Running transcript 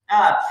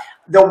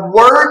The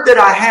word that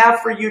I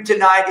have for you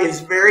tonight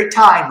is very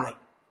timely.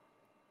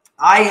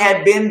 I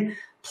had been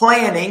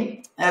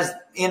planning, as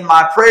in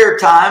my prayer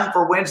time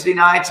for Wednesday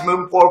nights,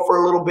 moving forward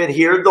for a little bit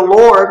here, the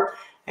Lord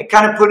had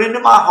kind of put into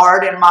my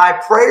heart in my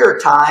prayer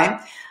time,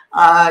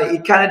 He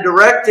kind of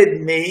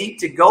directed me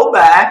to go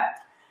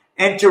back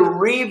and to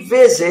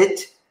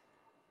revisit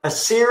a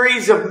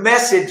series of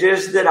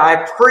messages that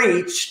I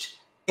preached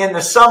in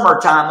the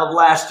summertime of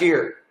last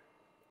year.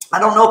 I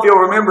don't know if you'll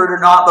remember it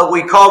or not, but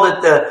we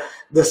called it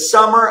the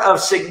Summer of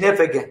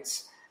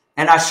Significance.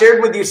 And I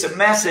shared with you some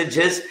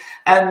messages,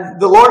 and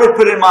the Lord had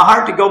put it in my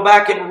heart to go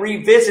back and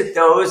revisit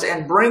those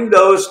and bring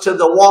those to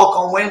the walk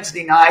on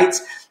Wednesday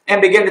nights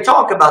and begin to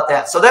talk about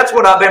that. So that's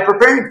what I've been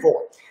preparing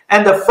for.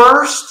 And the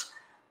first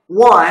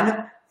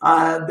one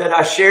that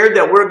I shared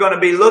that we're going to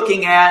be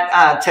looking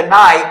at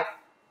tonight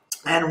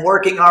and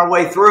working our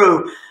way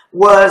through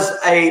was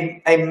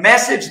a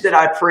message that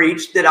I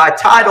preached that I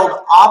titled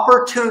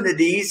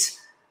Opportunities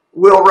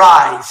Will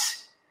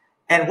Rise.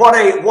 And what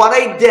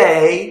a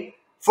day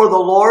for the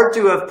Lord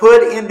to have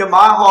put into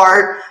my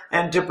heart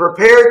and to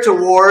prepare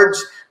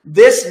towards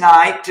this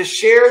night to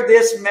share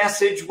this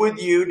message with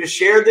you, to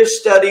share this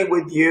study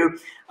with you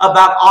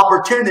about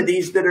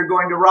opportunities that are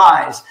going to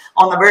rise.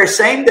 On the very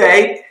same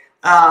day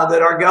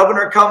that our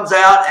governor comes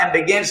out and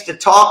begins to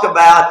talk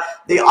about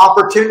the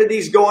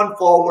opportunities going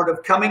forward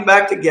of coming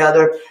back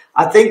together,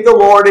 I think the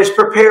Lord is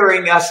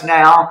preparing us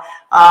now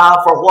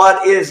for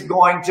what is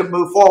going to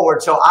move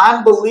forward. So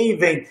I'm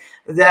believing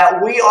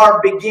that we are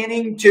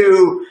beginning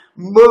to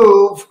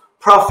move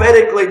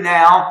prophetically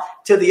now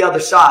to the other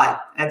side.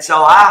 And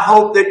so I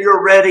hope that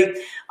you're ready.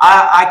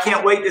 I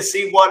can't wait to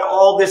see what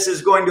all this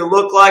is going to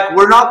look like.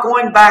 We're not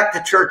going back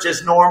to church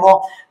as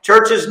normal.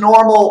 Church as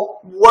normal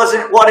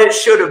wasn't what it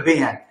should have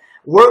been.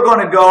 We're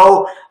going to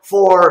go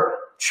for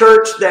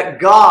church that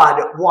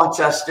God wants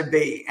us to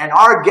be. And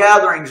our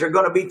gatherings are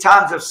going to be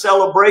times of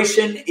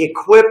celebration,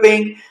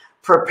 equipping,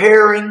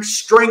 preparing,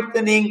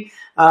 strengthening,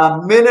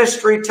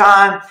 ministry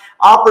time,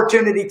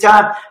 opportunity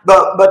time.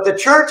 But the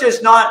church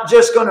is not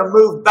just going to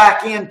move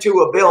back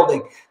into a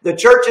building. The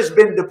church has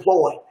been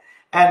deployed.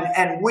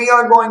 And we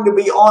are going to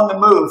be on the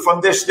move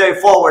from this day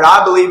forward,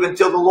 I believe,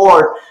 until the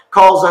Lord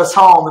calls us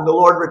home and the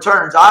Lord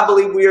returns. I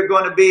believe we are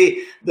going to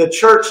be the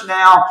church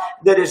now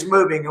that is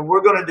moving. And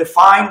we're going to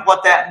define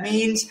what that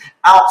means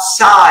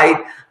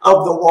outside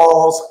of the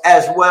walls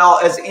as well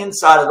as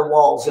inside of the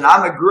walls. And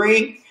I'm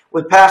agreeing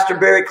with Pastor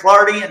Barry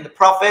Clardy and the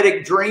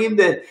prophetic dream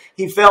that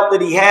he felt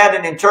that he had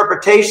an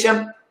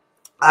interpretation.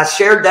 I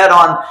shared that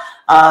on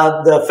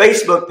the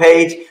Facebook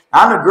page.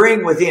 I'm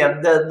agreeing with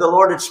him. The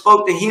Lord had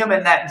spoke to him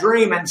in that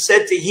dream and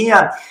said to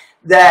him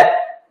that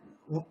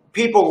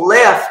people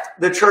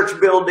left the church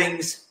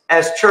buildings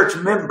as church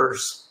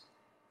members.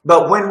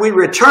 But when we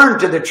return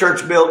to the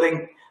church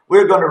building,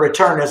 we're going to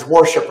return as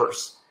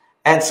worshipers.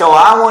 And so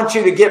I want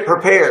you to get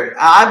prepared.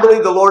 I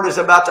believe the Lord is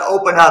about to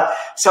open up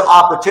some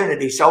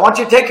opportunities. So I want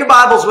you to take your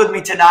Bibles with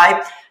me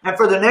tonight. And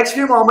for the next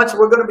few moments,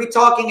 we're going to be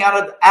talking out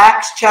of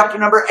Acts chapter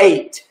number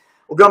 8.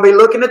 We're going to be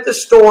looking at the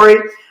story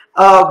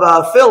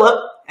of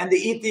Philip and the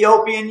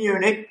Ethiopian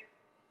eunuch.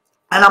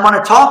 And I'm going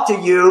to talk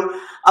to you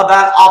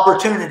about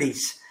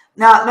opportunities.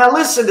 Now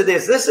listen to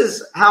this. This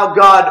is how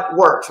God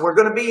works. We're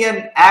going to be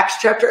in Acts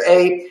chapter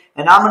 8.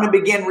 And I'm going to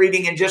begin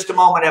reading in just a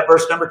moment at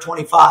verse number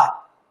 25.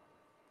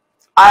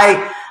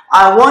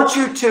 I want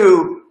you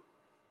to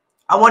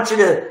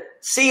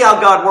see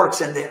how God works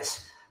in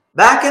this.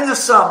 Back in the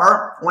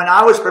summer, when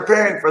I was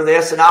preparing for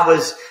this and I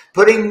was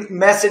putting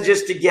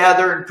messages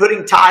together and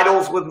putting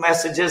titles with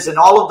messages and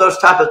all of those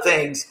type of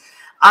things,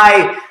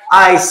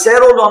 I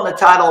settled on the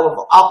title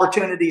of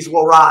Opportunities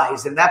Will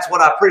Rise. And that's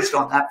what I preached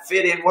on. That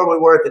fit in where we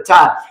were at the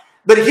time.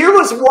 But here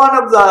was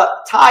one of the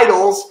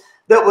titles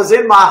that was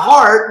in my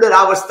heart that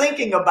I was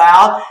thinking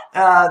about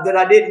that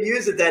I didn't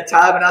use at that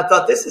time. And I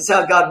thought, this is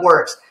how God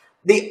works.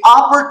 The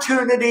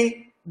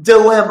opportunity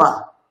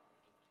dilemma.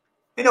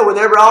 You know, with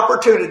every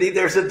opportunity,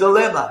 there's a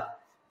dilemma.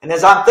 And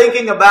as I'm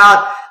thinking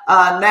about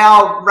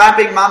now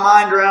wrapping my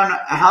mind around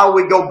how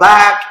we go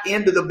back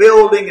into the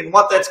building and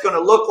what that's going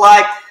to look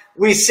like,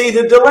 we see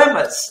the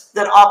dilemmas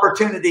that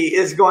opportunity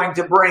is going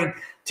to bring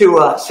to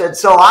us. And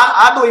so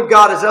I believe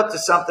God is up to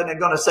something and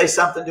going to say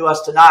something to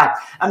us tonight.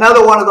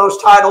 Another one of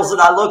those titles that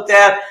I looked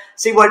at,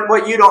 see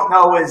what you don't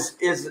know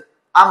is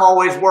I'm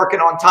always working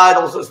on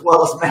titles as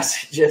well as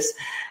messages.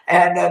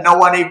 And no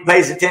one even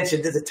pays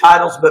attention to the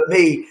titles but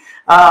me.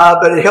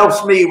 But it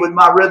helps me with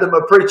my rhythm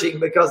of preaching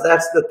because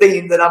that's the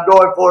theme that I'm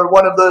going for.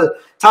 One of the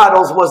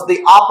titles was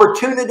the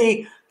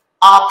opportunity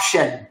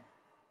option.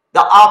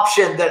 The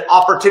option that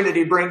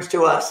opportunity brings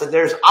to us. And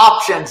there's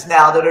options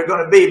now that are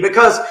going to be,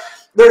 because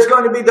there's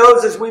going to be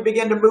those as we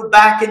begin to move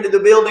back into the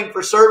building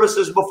for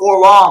services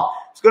before long.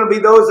 It's going to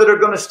be those that are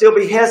going to still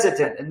be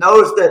hesitant and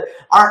those that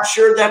aren't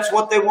sure that's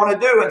what they want to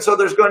do. And so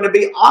there's going to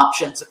be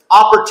options.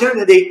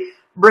 Opportunity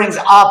brings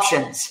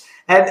options.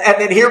 And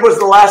then here was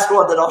the last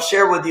one that I'll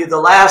share with you, the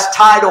last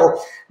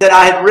title that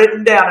I had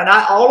written down. And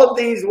all of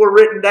these were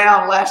written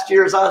down last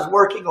year as I was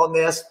working on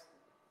this.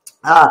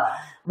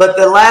 But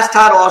the last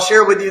title I'll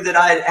share with you that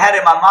I had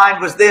in my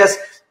mind was this: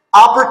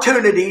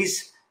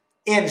 Opportunities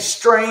in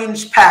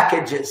Strange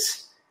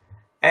Packages.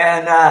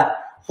 And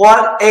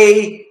what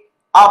a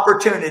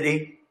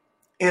opportunity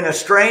in a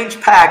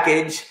strange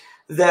package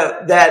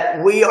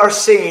that we are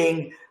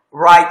seeing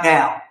right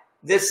now.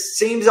 This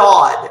seems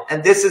odd,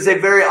 and this is a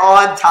very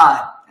odd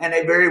time and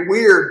a very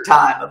weird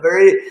time, a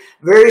very,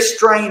 very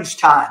strange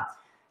time.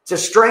 It's a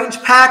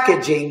strange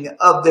packaging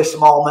of this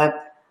moment,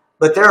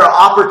 but there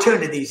are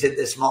opportunities in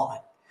this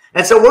moment.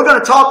 And so we're going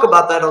to talk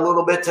about that a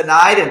little bit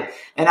tonight,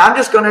 and I'm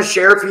just going to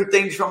share a few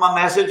things from my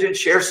message and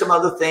share some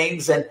other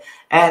things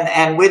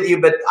and with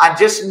you. But I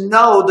just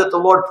know that the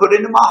Lord put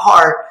into my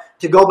heart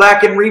to go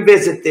back and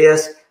revisit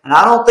this. And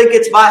I don't think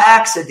it's by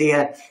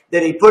accident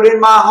that He put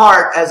in my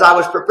heart as I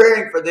was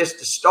preparing for this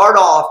to start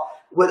off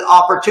with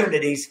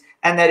opportunities,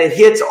 and that it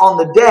hits on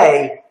the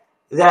day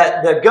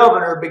that the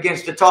governor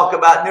begins to talk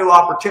about new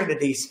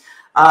opportunities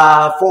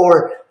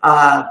for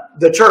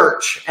the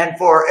church and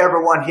for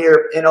everyone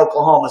here in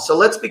Oklahoma. So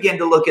let's begin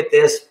to look at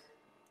this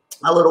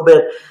a little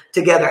bit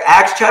together.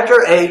 Acts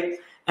chapter 8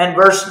 and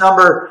verse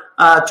number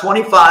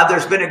 25.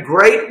 There's been a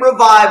great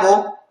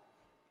revival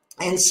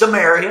in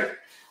Samaria.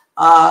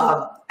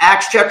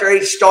 Acts chapter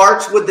 8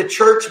 starts with the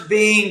church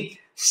being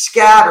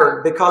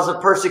scattered because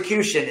of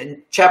persecution.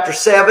 In chapter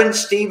 7,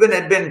 Stephen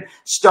had been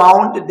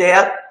stoned to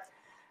death,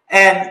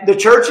 and the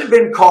church had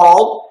been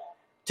called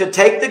to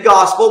take the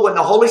gospel. When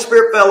the Holy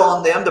Spirit fell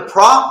on them, the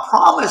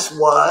promise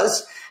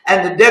was,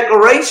 and the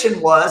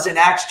declaration was in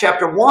Acts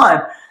chapter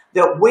 1,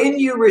 that when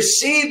you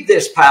receive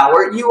this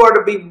power, you are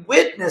to be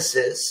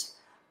witnesses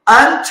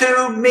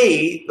unto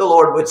me, the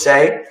Lord would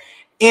say,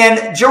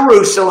 in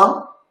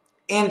Jerusalem,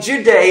 in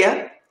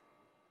Judea,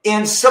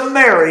 in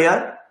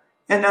Samaria,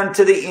 and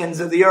unto the ends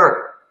of the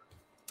earth.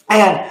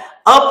 And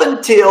up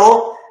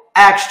until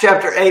Acts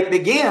chapter 8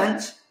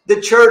 begins,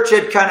 the church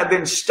had kind of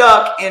been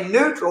stuck in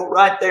neutral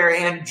right there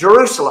in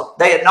Jerusalem.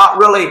 They had not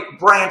really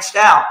branched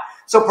out.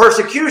 So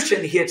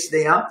persecution hits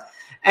them.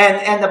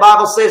 And the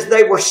Bible says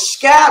they were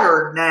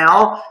scattered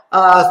now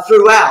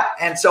throughout.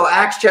 And so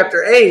Acts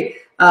chapter 8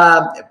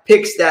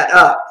 picks that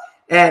up.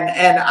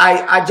 And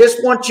I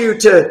just want you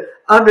to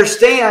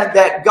understand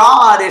that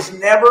God is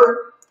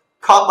never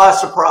caught by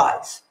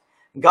surprise.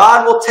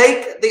 God will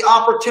take the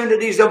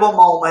opportunities of a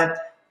moment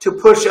to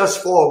push us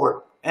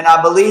forward. And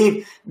I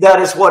believe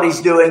that is what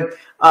He's doing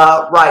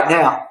right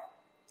now.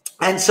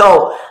 And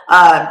so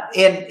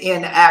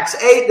in Acts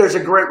 8, there's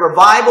a great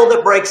revival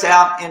that breaks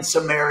out in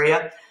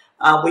Samaria.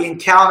 We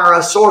encounter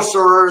a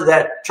sorcerer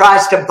that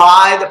tries to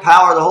buy the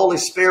power of the Holy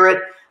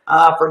Spirit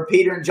from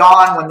Peter and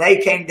John when they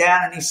came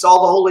down, and he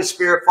saw the Holy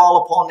Spirit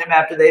fall upon them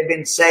after they'd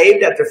been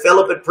saved, after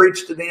Philip had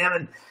preached to them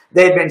and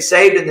they'd been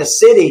saved, and the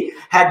city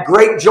had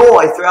great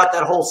joy throughout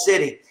that whole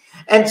city.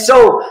 And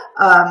so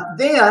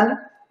then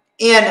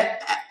in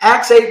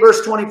Acts 8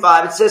 verse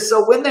 25, it says,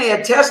 so when they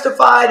had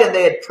testified and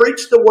they had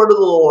preached the word of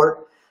the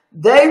Lord,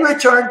 they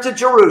returned to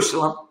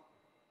Jerusalem,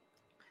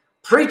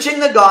 preaching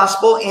the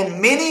gospel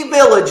in many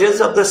villages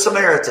of the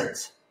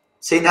Samaritans.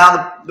 See,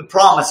 now the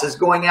promise is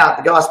going out.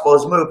 The gospel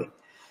is moving.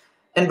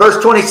 In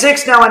verse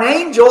 26, now an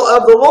angel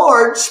of the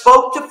Lord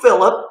spoke to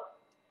Philip,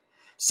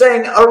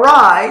 saying,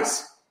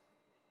 arise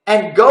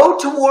and go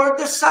toward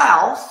the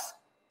south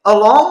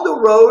along the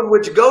road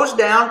which goes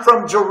down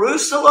from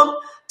Jerusalem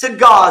to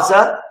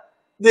Gaza.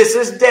 This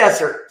is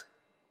desert.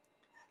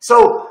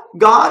 So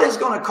God is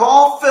going to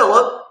call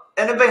Philip,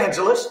 an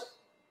evangelist,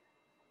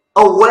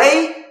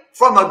 away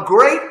from a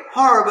great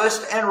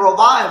harvest and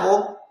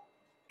revival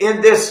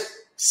in this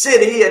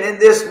city and in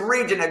this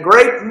region. A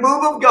great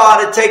move of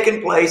God had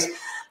taken place.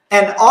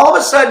 And all of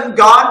a sudden,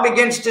 God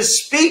begins to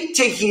speak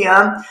to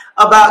him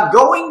about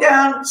going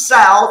down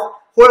south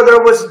where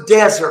there was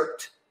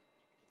desert.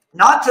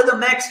 Not to the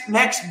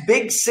next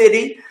big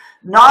city,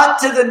 not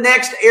to the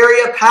next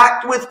area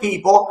packed with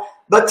people,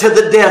 but to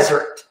the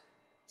desert.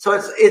 So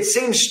it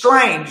seems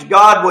strange.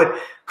 God would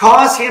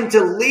cause him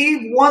to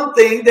leave one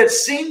thing that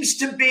seems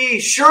to be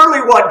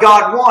surely what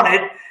God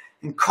wanted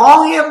and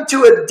call him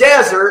to a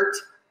desert,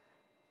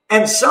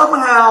 and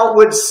somehow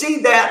would see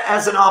that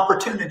as an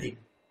opportunity.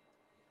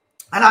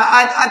 And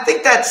I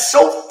think that's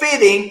so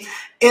fitting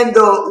in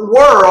the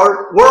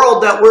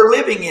world that we're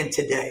living in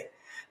today.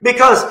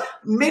 Because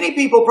many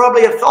people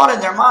probably have thought in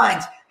their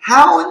minds,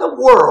 how in the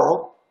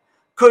world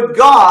could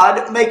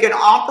God make an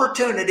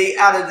opportunity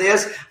out of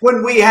this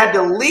when we had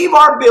to leave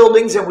our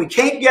buildings and we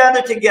can't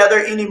gather together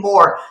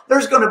anymore?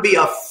 There's going to be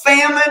a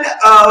famine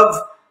of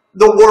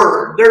the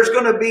word. There's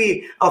going to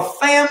be a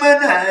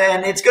famine,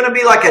 and it's going to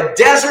be like a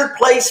desert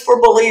place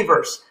for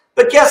believers.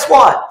 But guess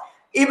what?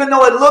 Even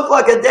though it looked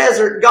like a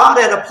desert, God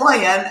had a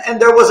plan,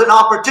 and there was an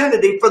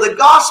opportunity for the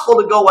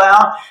gospel to go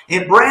out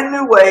in brand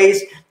new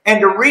ways and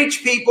to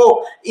reach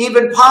people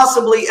even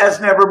possibly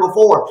as never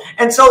before.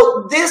 And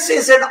so this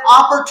is an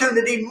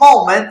opportunity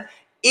moment,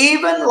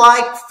 even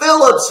like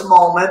Philip's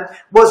moment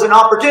was an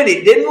opportunity.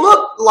 It didn't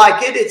look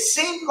like it. It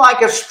seemed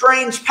like a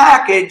strange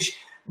package,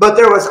 but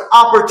there was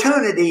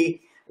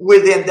opportunity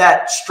within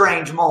that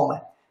strange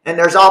moment. And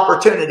there's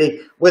opportunity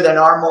within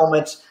our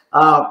moments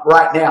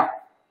right now.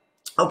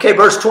 Okay,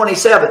 verse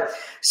 27.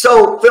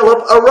 So Philip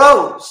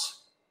arose,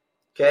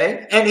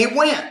 okay, and he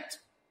went.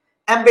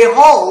 And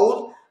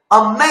behold,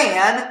 a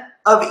man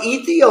of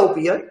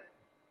Ethiopia,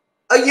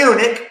 a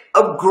eunuch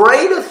of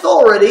great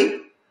authority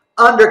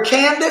under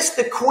Candace,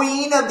 the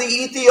queen of the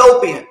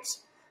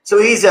Ethiopians.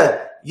 So he's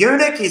a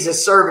eunuch, he's a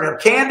servant of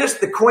Candace,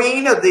 the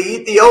queen of the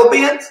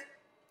Ethiopians.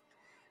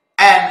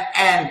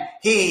 And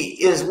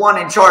he is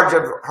one in charge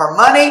of her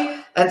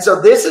money. And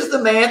so this is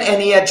the man, and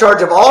he had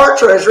charge of all her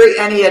treasury,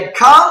 and he had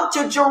come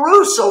to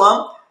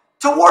Jerusalem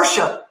to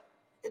worship.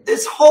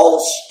 This whole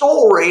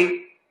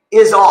story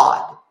is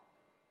odd.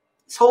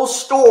 This whole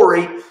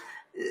story,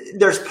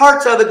 there's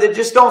parts of it that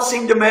just don't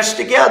seem to mesh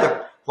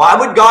together. Why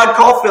would God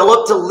call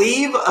Philip to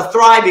leave a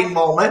thriving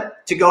moment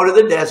to go to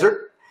the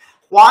desert?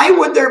 Why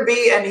would there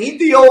be an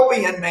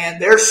Ethiopian man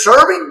there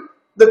serving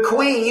the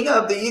queen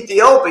of the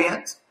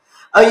Ethiopians,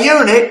 a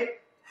eunuch,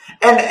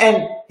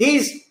 and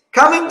he's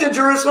coming to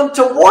Jerusalem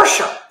to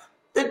worship?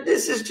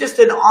 This is just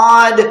an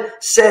odd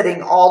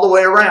setting all the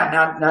way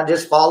around. Now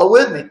just follow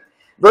with me.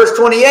 Verse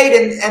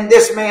 28, and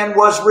this man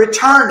was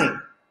returning.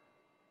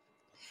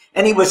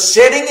 And he was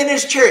sitting in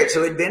his chariot.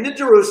 So he'd been to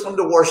Jerusalem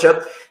to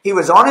worship. He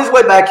was on his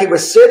way back. He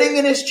was sitting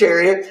in his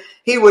chariot.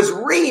 He was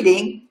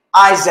reading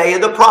Isaiah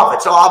the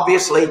prophet. So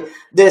obviously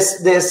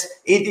this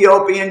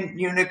Ethiopian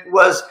eunuch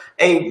was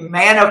a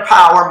man of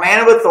power,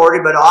 man of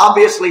authority, but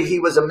obviously he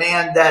was a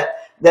man that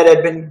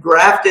had been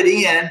grafted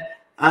in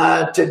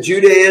to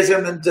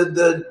Judaism and to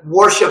the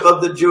worship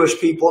of the Jewish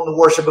people and the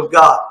worship of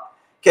God.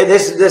 Okay,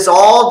 this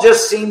all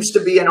just seems to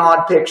be an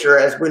odd picture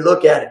as we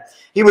look at it.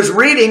 He was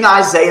reading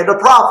Isaiah the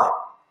prophet.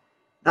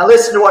 Now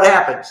listen to what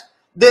happens.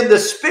 Then the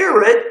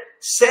Spirit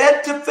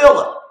said to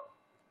Philip,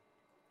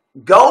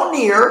 go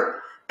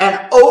near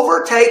and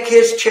overtake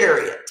his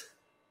chariot.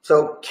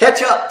 So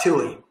catch up to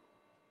him.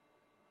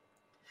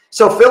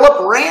 So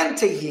Philip ran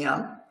to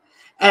him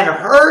and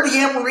heard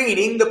him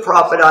reading the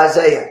prophet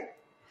Isaiah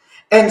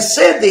and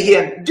said to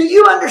him, do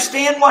you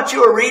understand what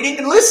you are reading?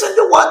 And listen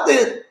to what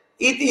the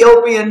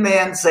Ethiopian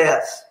man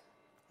says.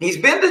 He's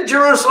been to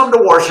Jerusalem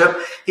to worship.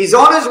 He's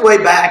on his way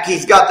back.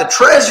 He's got the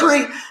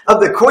treasury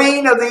of the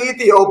queen of the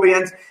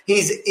Ethiopians.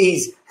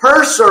 He's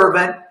her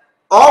servant.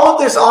 All of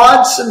this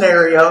odd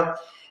scenario.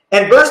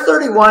 And verse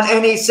 31,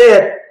 and he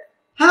said,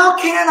 how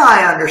can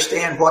I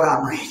understand what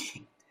I'm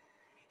reading?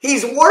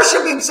 He's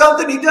worshiping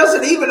something he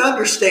doesn't even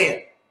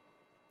understand.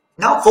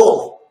 Not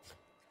fully.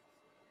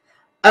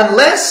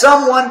 Unless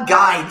someone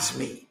guides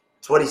me.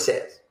 That's what he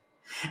says.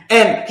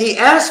 And he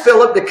asked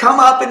Philip to come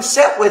up and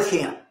sit with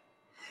him.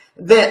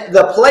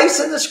 The place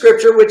in the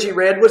scripture which he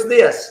read was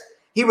this.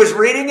 He was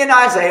reading in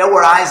Isaiah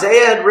where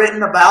Isaiah had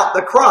written about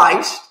the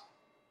Christ.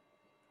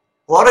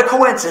 What a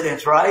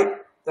coincidence, right?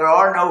 There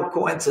are no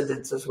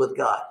coincidences with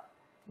God.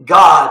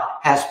 God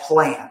has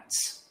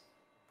plans.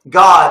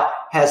 God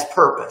has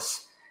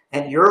purpose.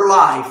 And your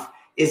life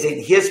is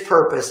in his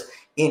purpose,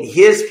 in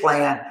his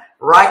plan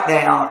right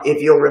now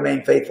if you'll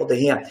remain faithful to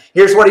him.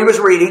 Here's what he was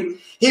reading.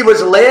 He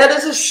was led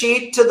as a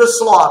sheep to the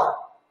slaughter,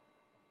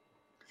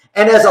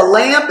 and as a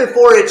lamb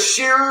before its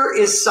shearer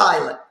is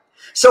silent.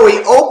 So he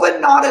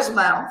opened not his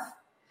mouth.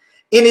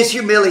 In his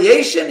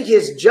humiliation,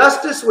 his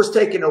justice was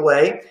taken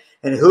away.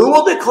 And who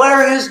will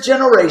declare his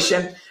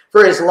generation?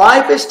 For his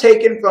life is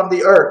taken from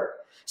the earth.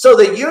 So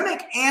the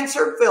eunuch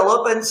answered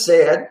Philip and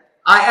said,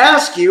 I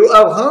ask you,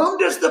 of whom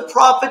does the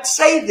prophet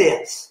say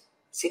this?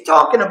 What's he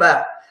talking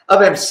about?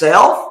 Of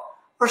himself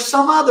or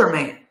some other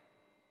man?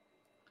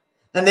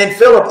 And then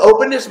Philip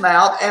opened his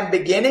mouth and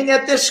beginning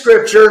at this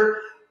scripture,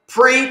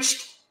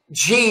 preached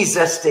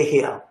Jesus to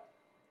him.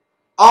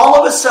 All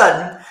of a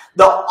sudden,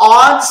 the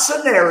odd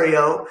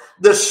scenario,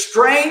 the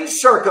strange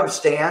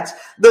circumstance,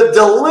 the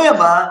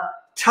dilemma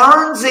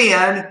turns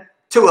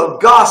into a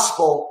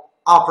gospel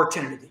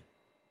opportunity.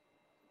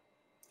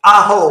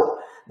 I hope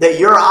that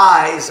your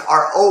eyes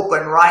are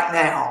open right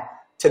now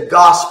to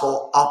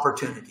gospel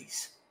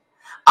opportunities.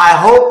 I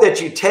hope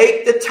that you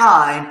take the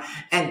time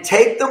and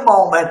take the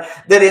moment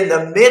that in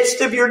the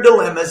midst of your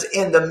dilemmas,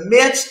 in the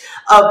midst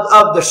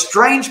of the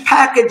strange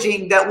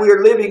packaging that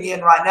we're living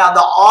in right now,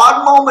 the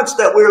odd moments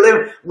that we're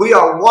living, we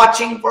are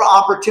watching for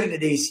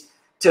opportunities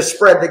to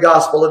spread the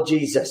gospel of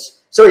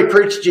Jesus. So he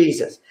preached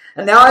Jesus.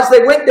 And now as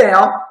they went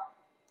down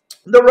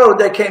the road,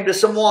 they came to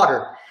some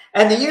water.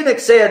 And the eunuch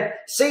said,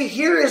 see,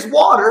 here is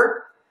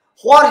water.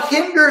 What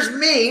hinders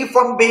me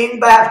from being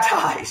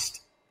baptized?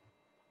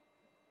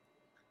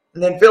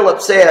 And then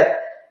Philip said,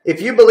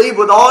 if you believe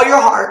with all your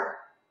heart,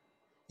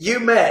 you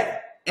may.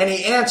 And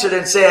he answered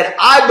and said,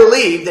 I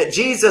believe that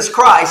Jesus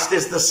Christ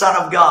is the Son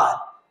of God.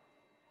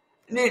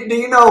 Do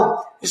you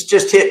know, this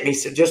just hit me,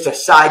 so just a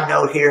side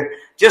note here.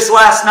 Just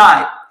last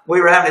night,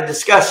 we were having a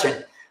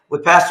discussion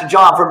with Pastor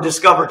John from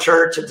Discover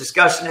Church, a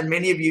discussion, and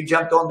many of you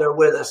jumped on there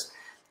with us.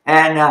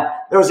 And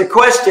there was a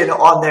question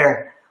on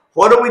there.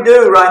 What do we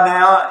do right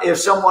now if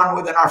someone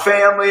within our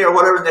family or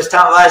whatever in this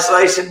time of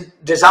isolation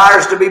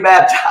desires to be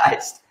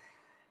baptized?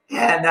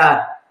 And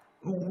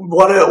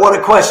what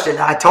a question.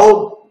 I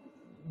told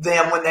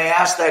them when they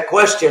asked that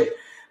question,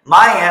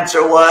 my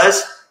answer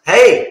was,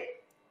 hey,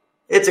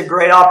 It's a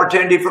great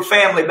opportunity for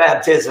family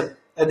baptism.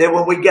 And then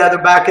when we gather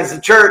back as a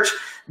church,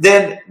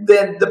 then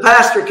the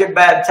pastor can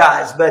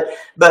baptize.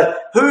 But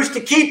who's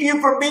to keep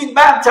you from being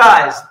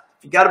baptized?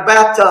 If you got a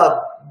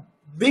bathtub,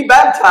 be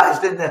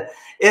baptized in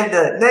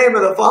the name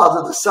of the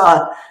Father, the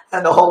Son,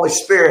 and the Holy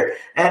Spirit,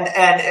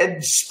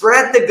 and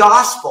spread the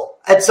gospel.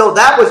 And so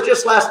that was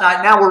just last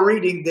night. Now we're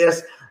reading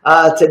this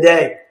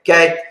today.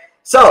 Okay,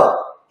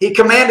 so he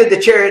commanded the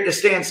chariot to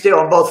stand still,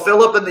 and both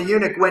Philip and the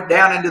eunuch went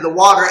down into the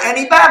water, and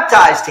he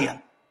baptized him.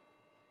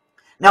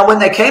 Now when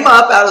they came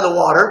up out of the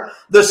water,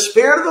 the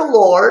Spirit of the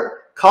Lord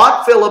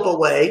caught Philip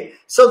away,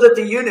 so that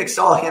the eunuch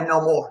saw him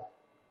no more.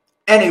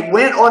 And he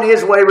went on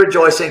his way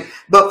rejoicing.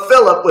 But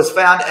Philip was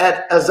found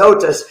at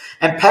Azotus,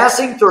 and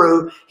passing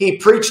through, he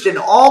preached in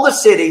all the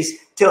cities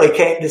till he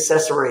came to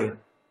Caesarea.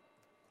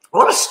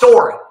 What a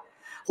story.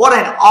 What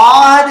an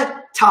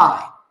odd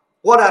time.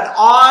 What an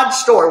odd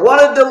story.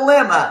 What a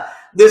dilemma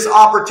this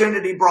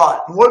opportunity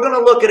brought. And we're going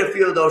to look at a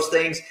few of those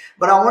things,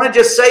 but I want to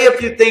just say a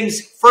few things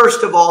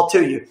first of all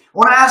to you. I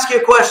want to ask you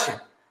a question.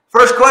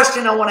 First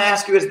question I want to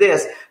ask you is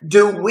this: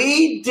 do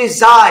we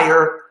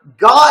desire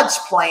God's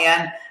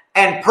plan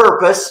and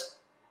purpose,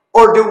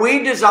 or do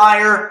we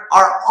desire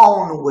our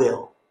own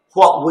will,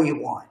 what we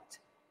want?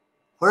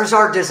 Where's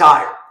our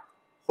desire?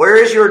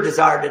 Where is your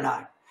desire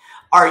tonight?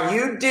 Are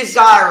you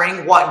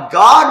desiring what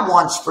God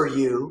wants for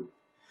you,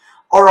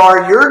 or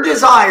are your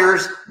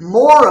desires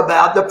more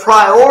about the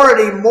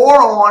priority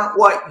more on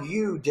what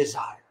you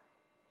desire?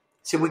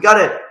 See, we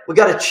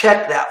gotta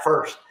check that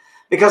first.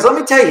 Because let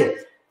me tell you,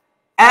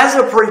 as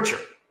a preacher,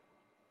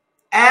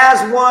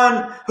 as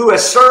one who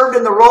has served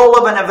in the role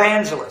of an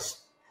evangelist,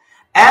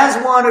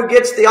 as one who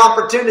gets the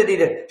opportunity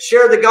to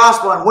share the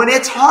gospel, and when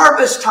it's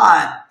harvest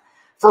time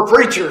for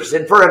preachers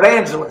and for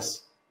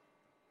evangelists,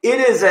 it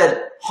is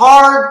a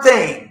hard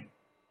thing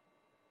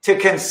to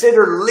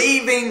consider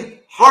leaving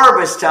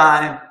harvest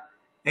time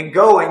and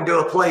going to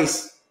a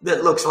place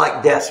that looks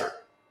like desert.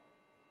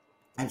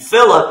 And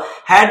Philip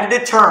had to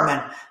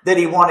determine that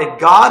he wanted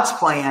God's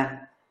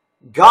plan,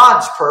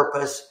 God's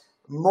purpose,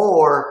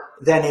 more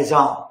than his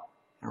own.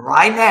 And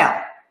right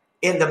now,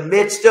 in the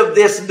midst of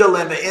this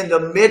dilemma, in the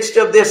midst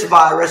of this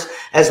virus,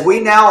 as we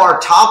now are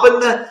topping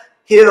the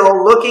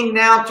hill, looking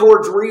now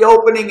towards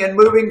reopening and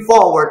moving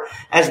forward,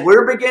 as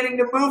we're beginning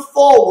to move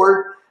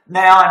forward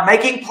now and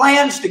making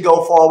plans to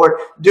go forward,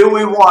 do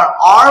we want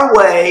our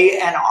way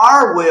and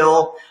our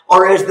will,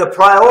 or is the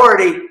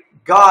priority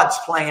God's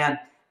plan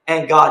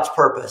and God's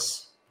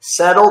purpose?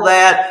 Settle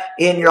that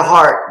in your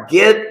heart.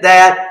 Get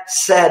that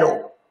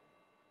settled.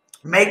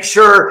 Make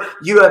sure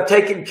you have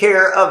taken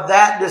care of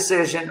that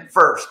decision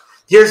first.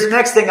 Here's the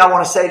next thing I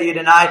want to say to you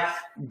tonight.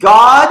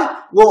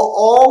 God will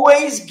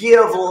always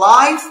give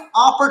life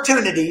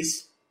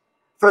opportunities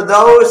for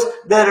those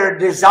that are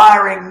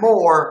desiring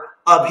more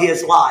of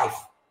His life.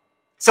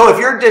 So if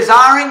you're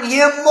desiring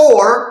Him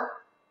more,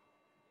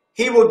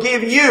 He will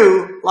give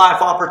you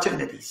life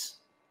opportunities.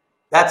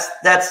 That's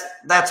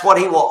what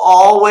He will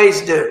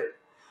always do.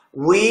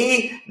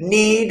 We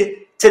need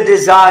to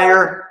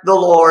desire the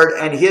Lord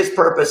and His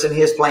purpose and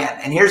His plan.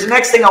 And here's the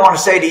next thing I want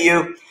to say to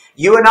you.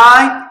 You and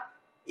I,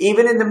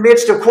 even in the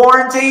midst of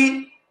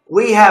quarantine,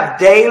 we have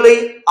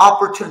daily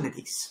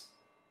opportunities.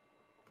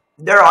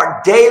 There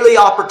are daily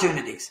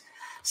opportunities.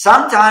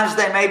 Sometimes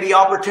they may be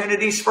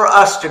opportunities for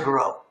us to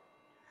grow.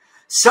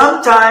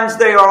 Sometimes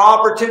they are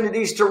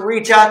opportunities to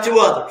reach out to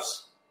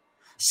others.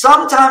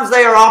 Sometimes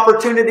they are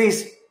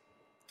opportunities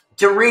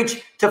to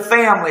reach to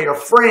family or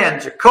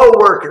friends or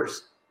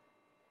co-workers.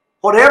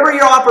 Whatever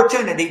your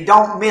opportunity,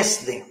 don't miss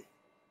them.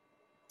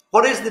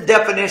 What is the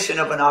definition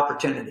of an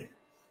opportunity?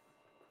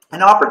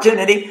 An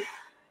opportunity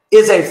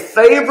is a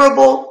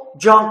favorable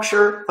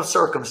juncture of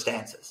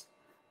circumstances.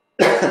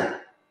 It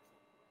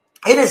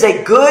is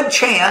a good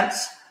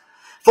chance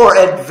for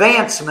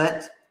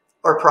advancement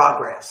or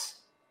progress.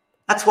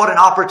 That's what an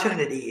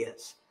opportunity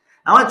is.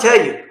 I want to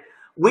tell you,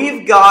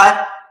 we've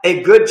got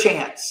a good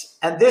chance,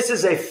 and this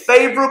is a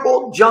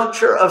favorable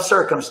juncture of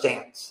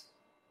circumstance.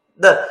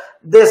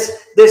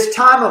 This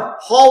time of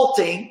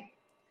halting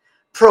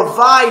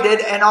provided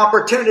an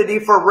opportunity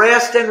for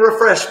rest and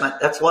refreshment.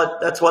 That's what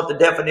the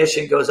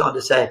definition goes on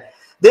to say.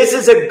 This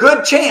is a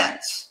good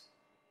chance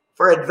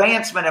for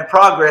advancement and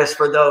progress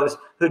for those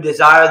who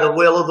desire the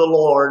will of the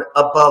Lord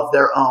above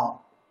their own.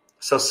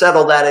 So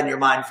settle that in your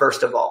mind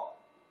first of all.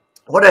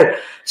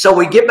 So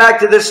we get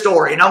back to this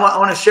story, and I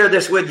want to share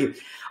this with you.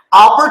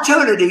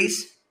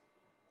 Opportunities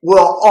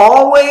will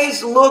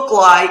always look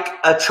like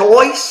a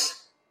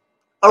choice,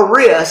 a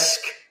risk,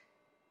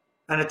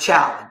 and a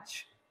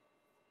challenge.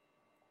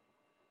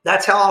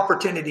 That's how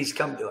opportunities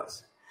come to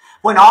us.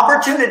 When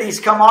opportunities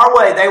come our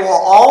way, they will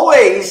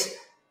always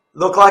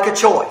look like a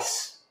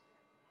choice.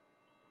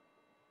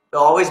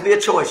 There'll always be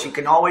a choice. You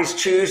can always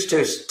choose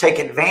to take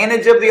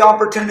advantage of the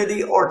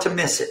opportunity or to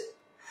miss it.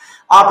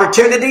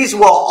 Opportunities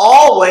will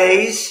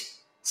always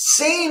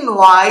seem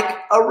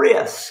like a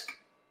risk,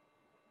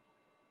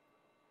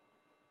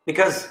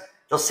 because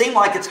they'll seem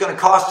like it's going to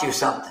cost you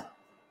something.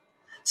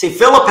 See,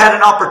 Philip had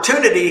an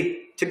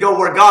opportunity to go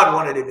where God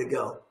wanted him to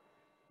go.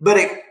 but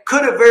it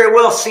could have very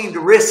well seemed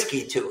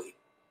risky to him.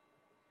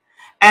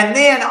 And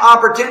then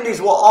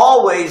opportunities will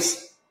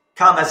always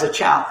come as a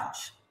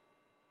challenge.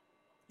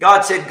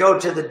 God said, go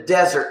to the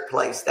desert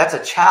place. That's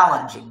a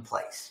challenging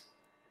place.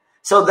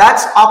 So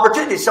that's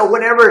opportunity. So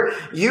whenever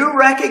you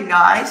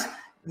recognize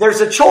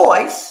there's a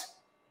choice,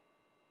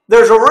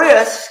 there's a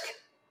risk,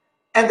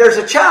 and there's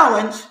a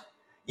challenge,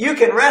 you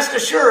can rest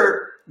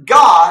assured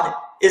God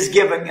is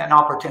giving an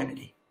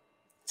opportunity.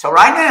 So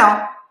right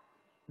now,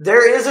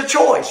 there is a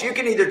choice. You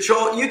can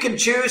you can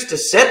choose to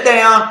sit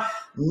down,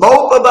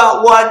 mope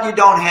about what you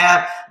don't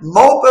have,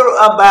 mope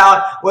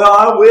about, well,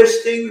 I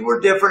wish things were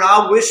different.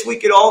 I wish we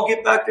could all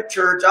get back to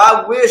church.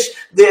 I wish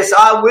this,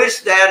 I wish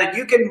that. And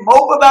you can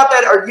mope about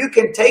that, or you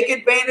can take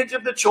advantage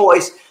of the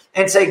choice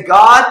and say,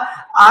 God,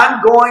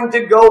 I'm going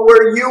to go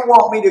where you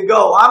want me to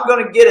go. I'm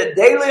going to get a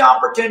daily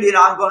opportunity and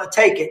I'm going to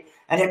take it.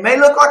 And it may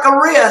look like a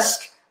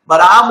risk,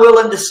 but I'm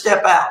willing to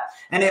step out.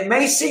 And it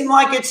may seem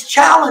like it's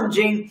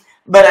challenging,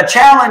 but a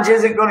challenge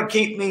isn't going to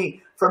keep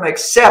me from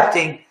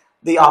accepting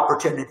the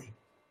opportunity.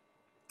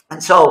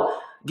 And so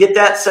get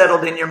that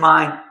settled in your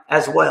mind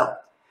as well.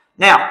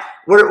 Now,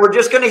 we're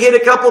just going to hit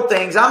a couple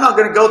things. I'm not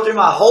going to go through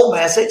my whole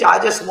message.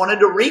 I just wanted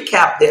to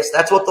recap this.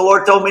 That's what the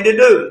Lord told me to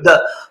do.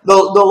 The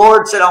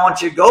Lord said, I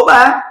want you to go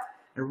back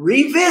and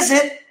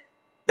revisit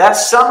that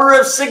summer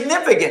of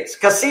significance.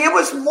 Because see, it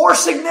was more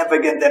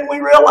significant than we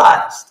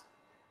realized.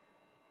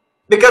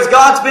 Because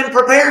God's been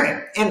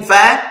preparing. In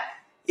fact,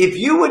 if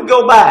you would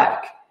go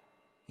back,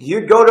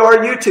 you'd go to our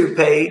YouTube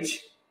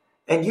page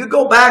and you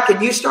go back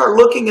and you start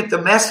looking at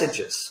the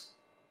messages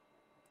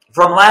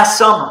from last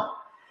summer.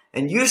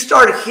 And you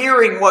start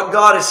hearing what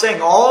God is saying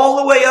all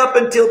the way up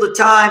until the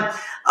time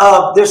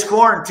of this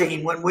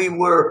quarantine when we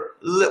left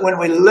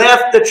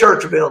the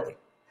church building.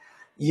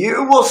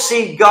 You will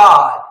see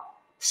God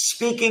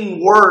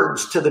speaking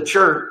words to the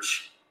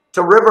church,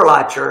 to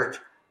Riverlight Church,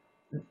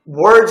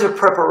 words of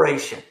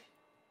preparation,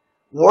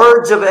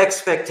 words of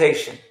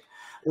expectation,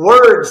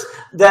 words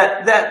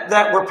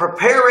that were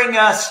preparing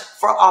us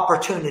for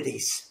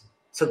opportunities.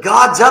 So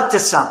God's up to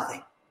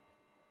something.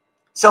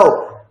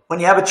 So when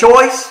you have a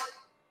choice,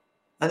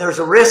 and there's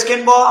a risk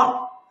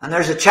involved, and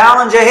there's a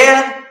challenge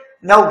ahead,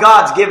 no,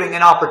 God's giving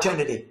an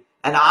opportunity.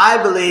 And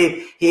I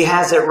believe He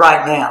has it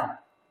right now.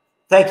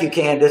 Thank you,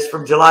 Candace,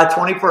 from July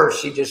 21st,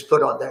 she just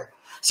put on there.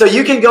 So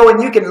you can go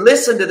and you can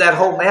listen to that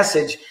whole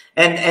message,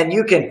 and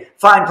you can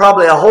find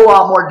probably a whole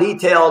lot more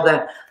detail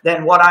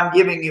than what I'm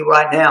giving you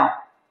right now.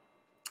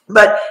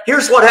 But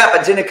here's what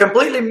happens. In a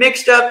completely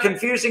mixed up,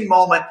 confusing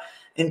moment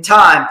in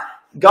time,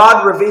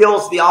 God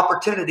reveals the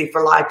opportunity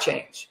for life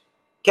change.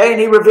 Okay,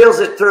 and He reveals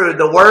it through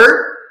the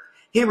Word.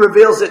 He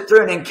reveals it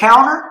through an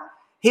encounter.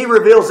 He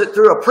reveals it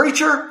through a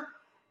preacher.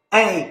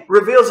 And He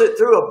reveals it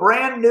through a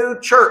brand new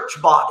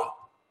church body.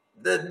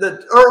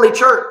 The early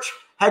church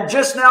had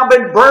just now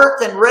been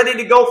birthed and ready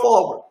to go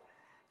forward.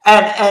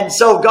 And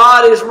so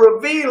God is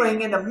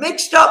revealing in a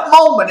mixed up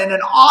moment, in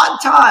an odd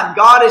time,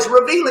 God is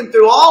revealing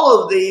through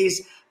all of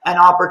these an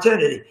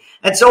opportunity.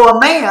 And so a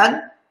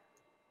man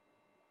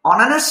on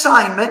an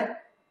assignment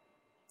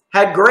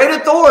had great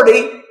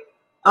authority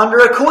under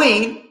a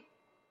queen,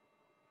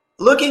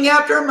 looking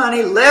after her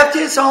money, left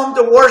his home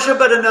to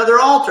worship at another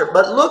altar.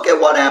 But look at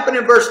what happened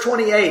in verse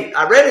 28.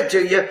 I read it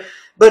to you.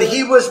 But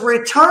he was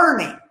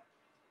returning.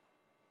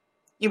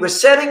 He was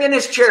sitting in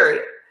his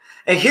chariot.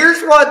 And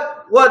here's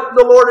what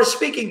the Lord is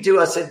speaking to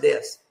us in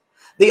this.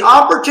 The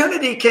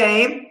opportunity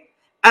came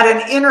at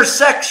an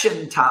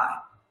intersection time.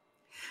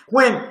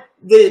 When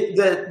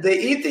the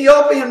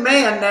Ethiopian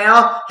man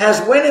now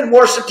has went and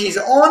worshiped, he's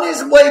on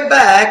his way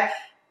back,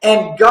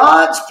 and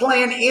God's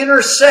plan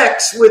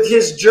intersects with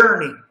his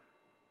journey.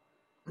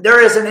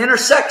 There is an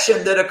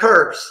intersection that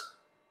occurs.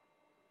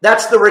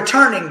 That's the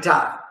returning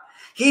time.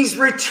 He's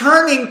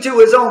returning to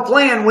his own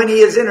plan when he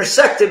is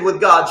intersected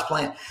with God's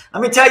plan.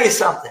 Let me tell you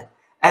something.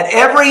 At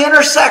every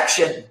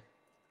intersection,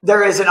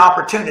 there is an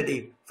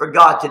opportunity for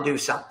God to do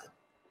something.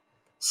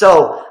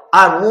 So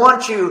I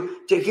want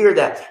you to hear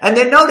that. And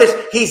then notice,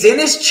 he's in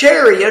his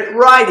chariot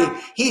riding.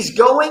 He's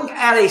going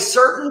at a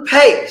certain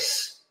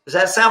pace. Does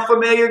that sound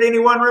familiar to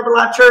anyone,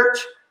 Riverlight Church?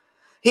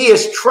 He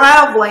is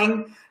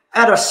traveling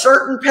at a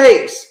certain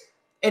pace.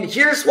 And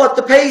here's what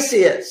the pace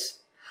is.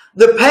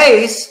 The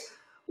pace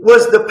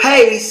was the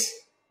pace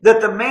that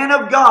the man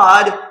of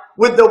God,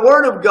 with the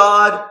Word of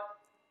God,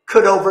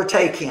 could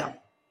overtake him.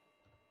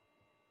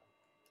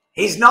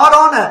 He's not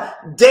on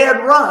a dead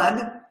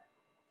run.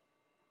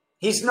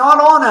 He's not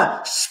on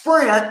a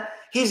sprint.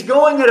 He's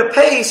going at a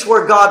pace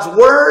where God's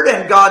Word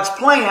and God's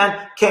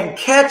plan can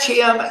catch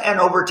him and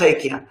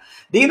overtake him.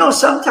 Do you know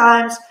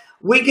sometimes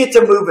we get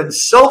to moving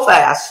so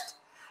fast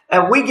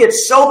and we get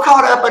so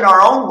caught up in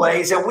our own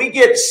ways and we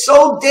get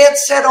so dead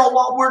set on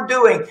what we're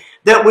doing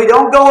that we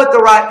don't go at the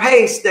right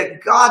pace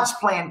that God's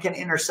plan can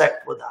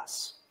intersect with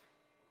us.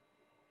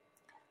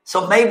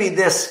 So maybe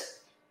this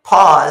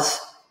pause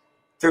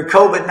through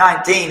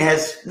COVID-19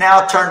 has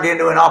now turned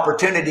into an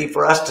opportunity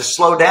for us to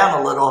slow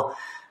down a little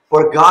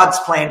where God's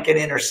plan can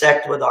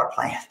intersect with our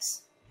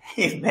plans.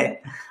 Amen.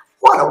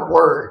 What a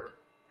word.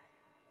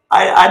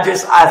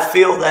 I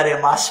feel that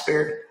in my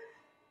spirit.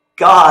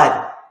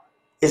 God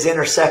is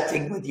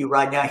intersecting with you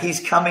right now. He's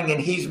coming and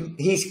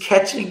he's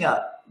catching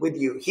up with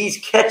you. He's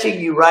catching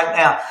you right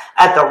now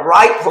at the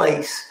right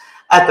place,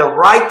 at the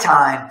right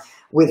time,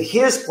 with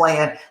his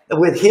plan,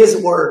 with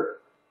his word.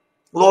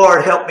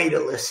 Lord, help me to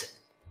listen.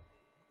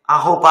 I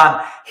hope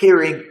I'm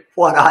hearing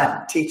what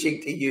I'm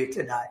teaching to you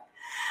tonight.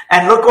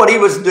 And look what he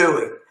was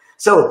doing.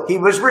 So he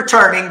was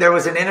returning. There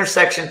was an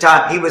intersection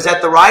time. He was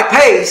at the right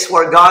pace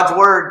where God's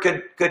word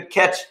could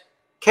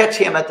catch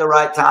him at the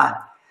right time.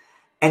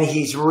 And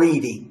he's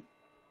reading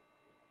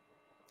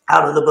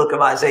out of the book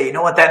of Isaiah. You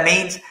know what that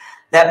means?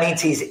 That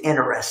means he's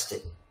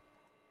interested.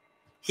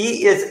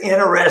 He is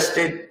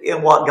interested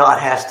in what God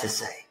has to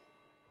say.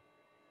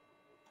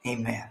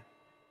 Amen.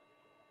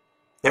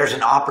 There's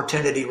an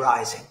opportunity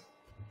rising.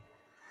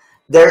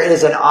 There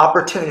is an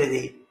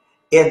opportunity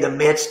in the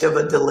midst of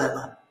a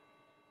dilemma.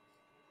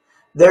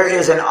 There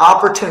is an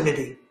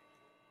opportunity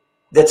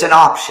that's an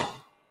option.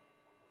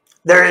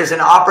 There is an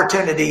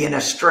opportunity in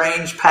a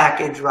strange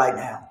package right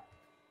now.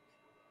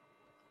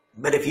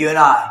 But if you and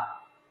I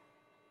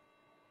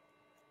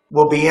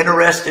will be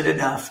interested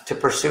enough to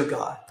pursue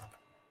God,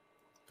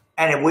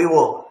 and if we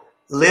will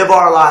live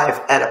our life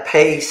at a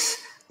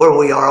pace where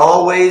we are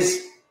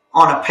always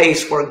on a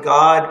pace where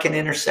God can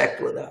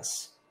intersect with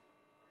us,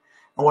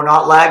 and we're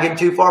not lagging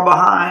too far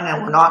behind,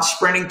 and we're not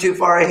sprinting too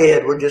far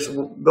ahead, we're just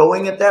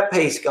going at that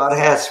pace God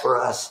has for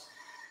us.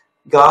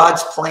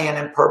 God's plan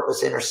and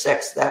purpose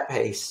intersects that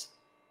pace.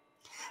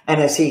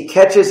 And as he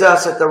catches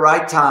us at the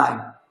right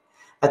time,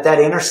 at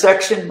that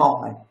intersection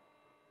moment,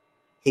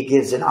 he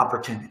gives an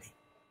opportunity.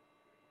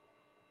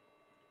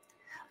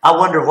 I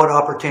wonder what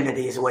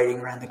opportunity is waiting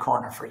around the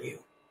corner for you.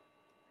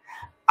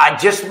 I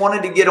just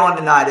wanted to get on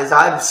tonight, as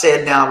I've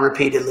said now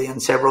repeatedly on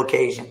several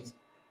occasions.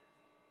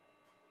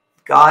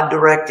 God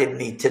directed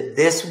me to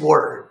this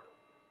word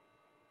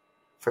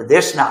for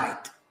this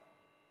night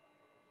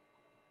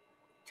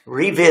to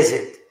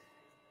revisit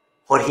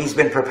what he's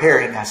been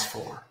preparing us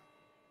for,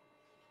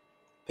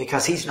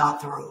 because he's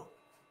not through.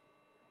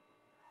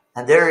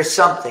 And there is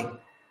something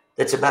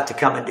that's about to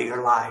come into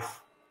your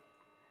life.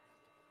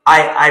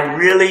 I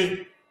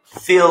really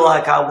feel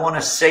like I want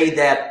to say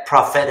that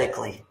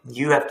prophetically.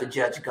 You have to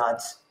judge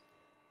God's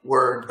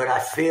word, but I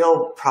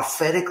feel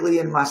prophetically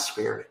in my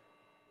spirit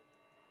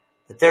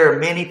that there are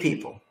many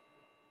people,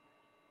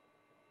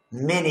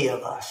 many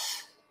of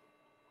us,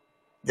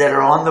 that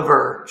are on the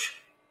verge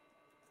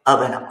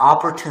of an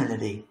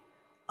opportunity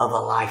of a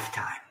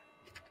lifetime.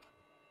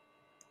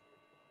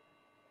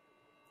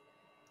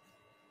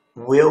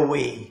 Will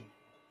we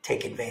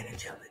take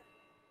advantage of it?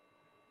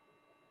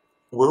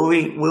 Will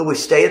we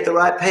stay at the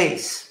right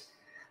pace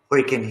where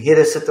he can hit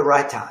us at the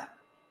right time?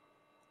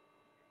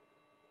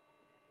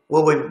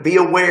 Will we be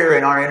aware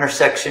in our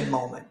intersection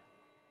moment?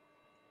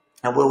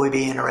 And will we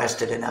be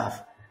interested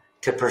enough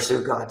to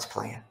pursue God's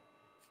plan?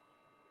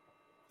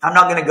 I'm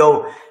not going to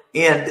go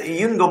in.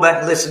 You can go back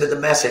and listen to the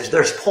message.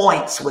 There's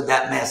points with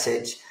that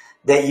message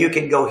that you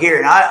can go hear.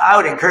 And I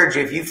would encourage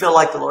you, if you feel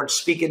like the Lord's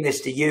speaking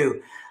this to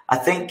you, I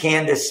think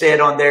Candace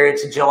said on there,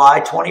 it's July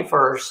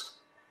 21st,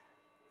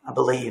 I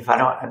believe.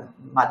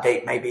 My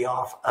date may be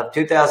off, of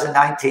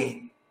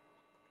 2019.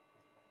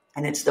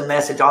 And it's the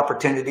message,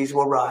 Opportunities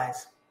Will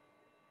Rise.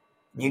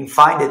 You can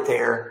find it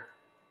there.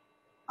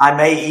 I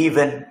may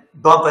even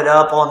bump it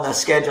up on the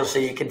schedule so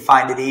you can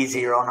find it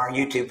easier on our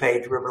YouTube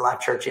page, River Life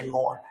Church and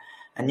More.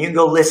 And you can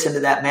go listen to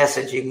that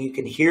message and you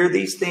can hear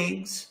these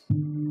things.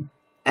 And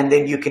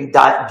then you can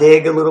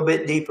dig a little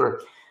bit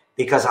deeper,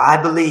 because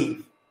I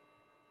believe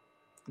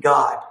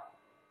God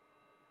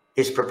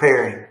is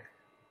preparing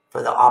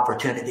for the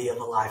opportunity of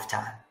a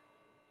lifetime.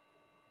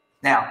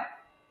 Now,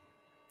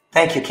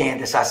 thank you,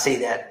 Candace. I see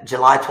that.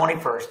 July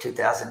 21st,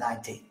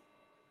 2019.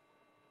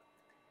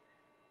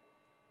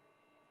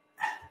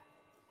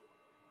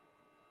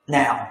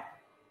 Now,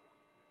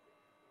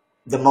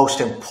 the most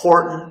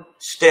important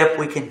step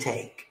we can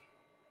take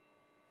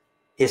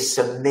is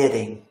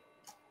submitting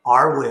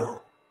our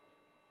will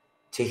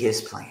to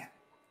his plan.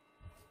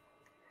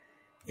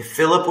 If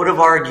Philip would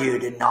have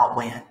argued and not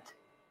went,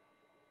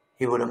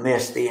 he would have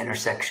missed the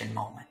intersection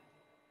moment.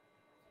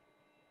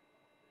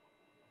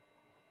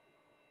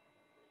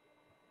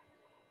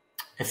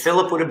 If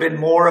Philip would have been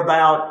more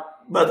about,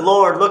 but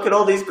Lord, look at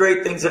all these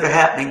great things that are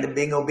happening, than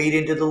being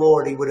obedient to the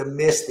Lord, he would have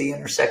missed the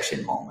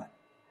intersection moment.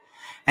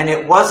 And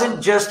it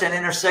wasn't just an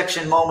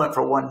intersection moment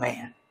for one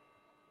man.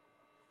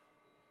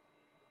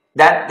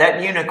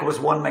 That eunuch was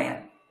one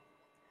man.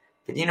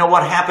 But you know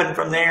what happened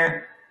from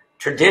there?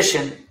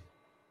 Tradition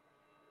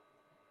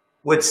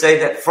would say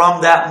that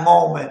from that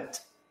moment,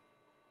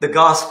 the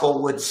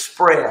gospel would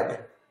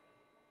spread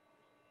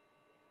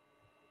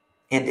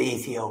into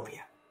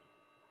Ethiopia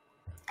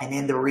and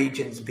in the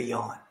regions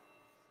beyond.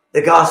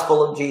 The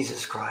gospel of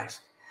Jesus Christ.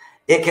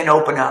 It can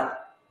open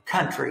up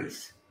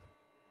countries.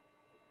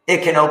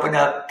 It can open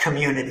up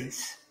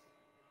communities.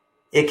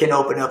 It can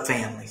open up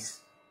families.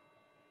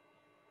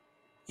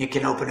 It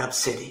can open up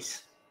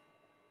cities.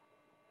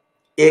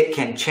 It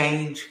can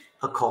change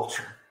a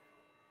culture.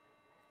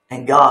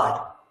 And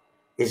God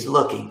is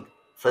looking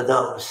for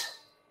those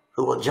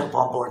who will jump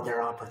on board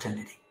their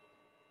opportunity.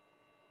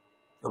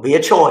 There'll be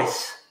a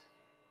choice.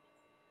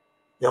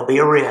 There'll be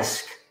a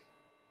risk.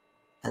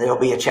 And there'll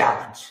be a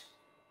challenge.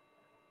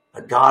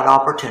 But God,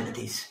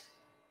 opportunities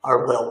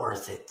are well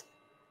worth it.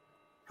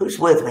 Who's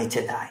with me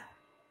tonight?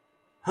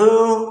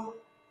 Who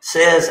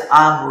says,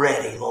 I'm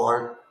ready,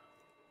 Lord,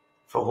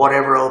 for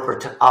whatever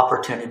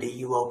opportunity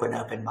you open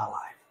up in my life?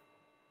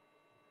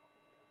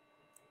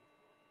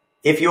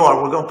 If you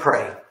are, we're going to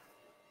pray.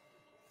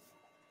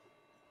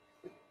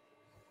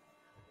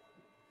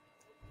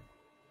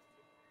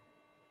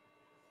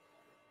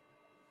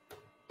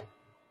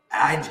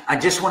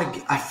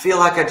 I feel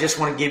like I just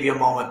want to give you a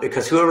moment,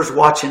 because whoever's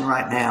watching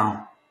right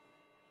now,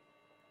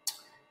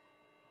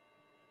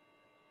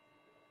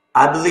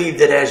 I believe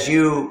that as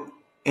you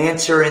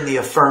answer in the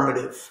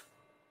affirmative,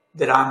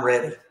 that I'm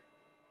ready,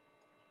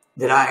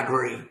 that I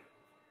agree,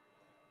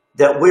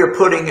 that we're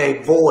putting a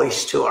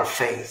voice to our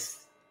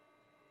faith.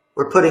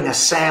 We're putting a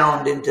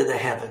sound into the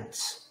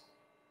heavens.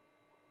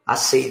 I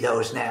see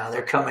those now.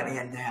 They're coming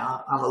in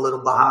now. I'm a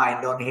little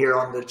behind on here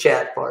on the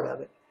chat part of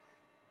it.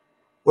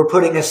 We're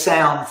putting a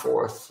sound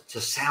forth. It's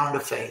a sound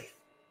of faith.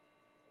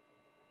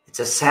 It's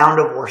a sound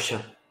of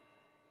worship.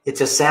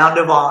 It's a sound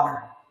of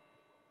honor.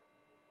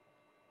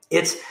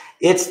 It's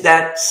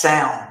that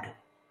sound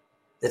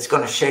that's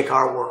going to shake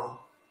our world.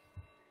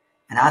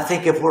 And I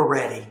think if we're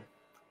ready,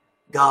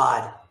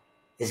 God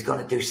is going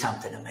to do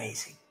something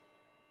amazing.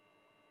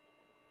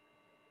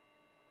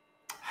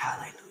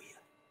 Hallelujah.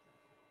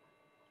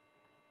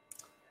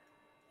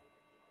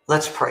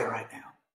 Let's pray right now.